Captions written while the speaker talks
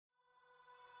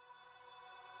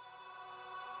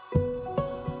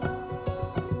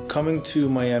coming to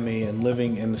Miami and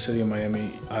living in the city of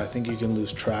Miami, I think you can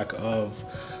lose track of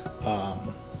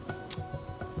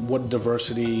what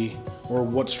diversity or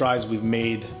what strides we've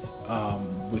made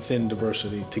within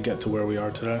diversity to get to where we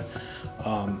are today.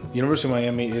 University of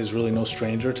Miami is really no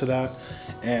stranger to that,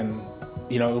 and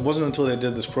you know, it wasn't until they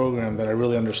did this program that I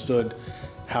really understood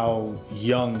how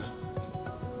young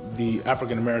the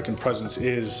African American presence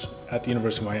is at the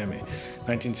University of Miami.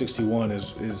 1961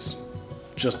 is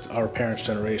just our parents'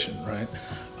 generation, right?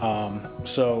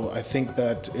 So I think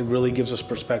that it really gives us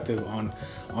perspective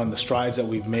on the strides that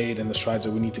we've made and the strides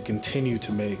that we need to continue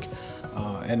to make,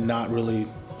 and not really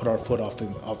put our foot off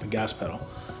the gas pedal.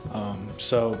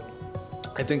 So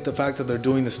I think the fact that they're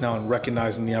doing this now and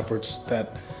recognizing the efforts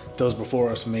that those before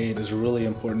us made is a really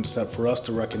important step for us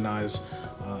to recognize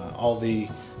all the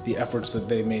efforts that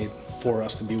they made for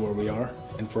us to be where we are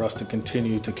and for us to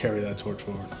continue to carry that torch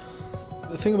forward.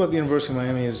 The thing about the University of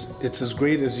Miami is it's as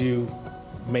great as you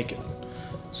make it.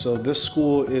 So this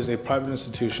school is a private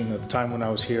institution. At the time when I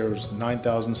was here, it was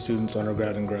 9,000 students,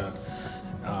 undergrad and grad.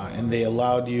 And they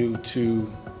allowed you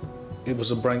to, it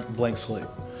was a blank slate.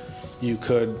 You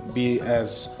could be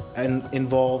as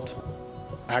involved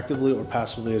actively or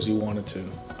passively as you wanted to.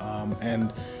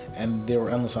 And there were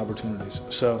endless opportunities.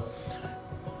 So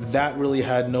that really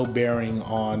had no bearing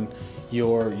on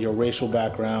your racial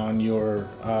background, your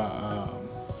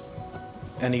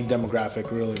any demographic,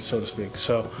 really, so to speak.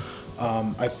 So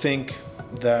I think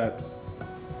that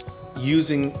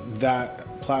using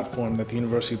that platform that the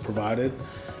university provided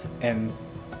and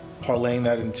parlaying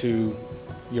that into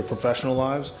your professional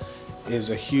lives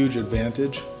is a huge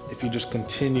advantage if you just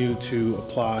continue to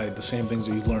apply the same things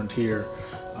that you learned here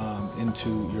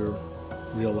into your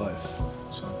real life.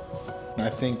 So I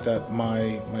think that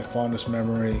my fondest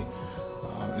memory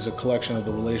is a collection of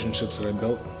the relationships that I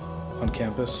built on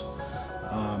campus.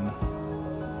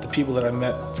 The people that I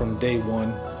met from day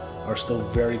one are still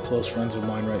very close friends of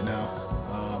mine right now.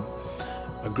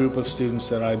 A group of students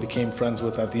that I became friends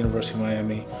with at the University of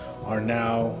Miami are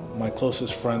now my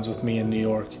closest friends with me in New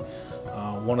York.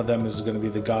 One of them is going to be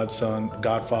the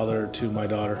godfather to my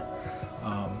daughter.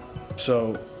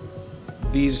 So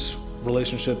these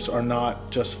relationships are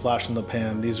not just flash in the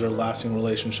pan. These are lasting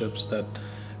relationships that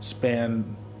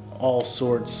span all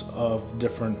sorts of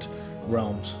different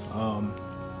realms.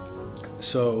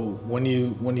 So when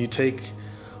you take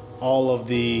all of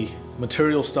the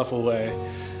material stuff away,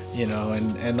 you know,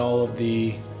 and all of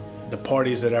the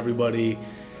parties that everybody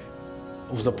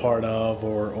was a part of,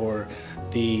 or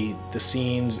the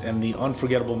scenes and the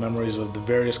unforgettable memories of the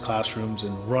various classrooms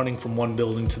and running from one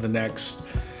building to the next,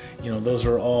 you know, those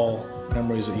are all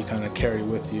memories that you kind of carry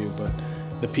with you, but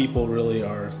the people really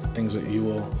are things that you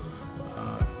will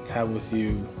have with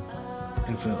you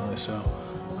infinitely. So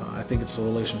I think it's the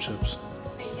relationships.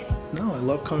 No, I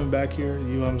love coming back here.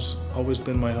 UM's always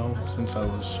been my home since I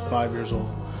was 5 years old.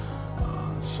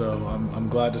 So I'm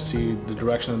glad to see the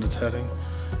direction that it's heading,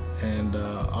 and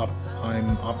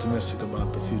I'm optimistic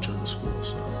about the future of the school.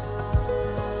 So.